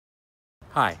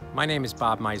Hi, my name is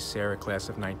Bob Micera, class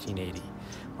of 1980.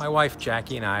 My wife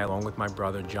Jackie and I, along with my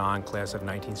brother John, class of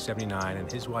 1979, and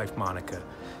his wife Monica,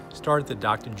 started the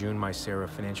Dr. June Micera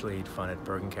Financial Aid Fund at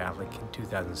Bergen Catholic in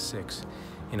 2006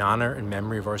 in honor and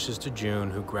memory of our sister June,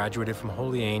 who graduated from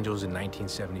Holy Angels in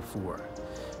 1974.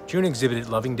 June exhibited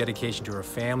loving dedication to her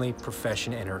family,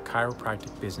 profession, and her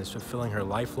chiropractic business, fulfilling her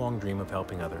lifelong dream of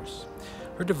helping others.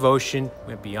 Her devotion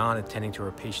went beyond attending to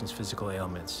her patients' physical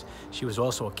ailments. She was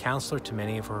also a counselor to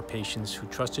many of her patients who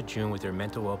trusted June with their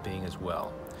mental well-being as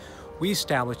well. We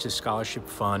established a scholarship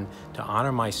fund to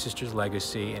honor my sister's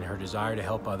legacy and her desire to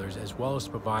help others, as well as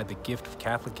to provide the gift of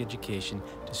Catholic education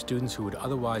to students who would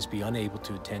otherwise be unable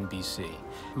to attend BC.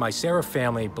 My Micera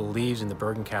family believes in the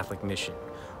Bergen Catholic mission.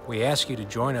 We ask you to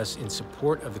join us in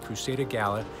support of the Crusader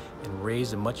Gala and raise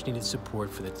the much-needed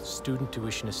support for the Student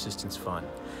Tuition Assistance Fund.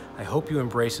 I hope you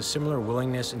embrace a similar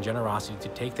willingness and generosity to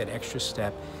take that extra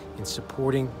step in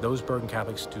supporting those Bergen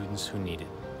Catholic students who need it.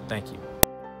 Thank you.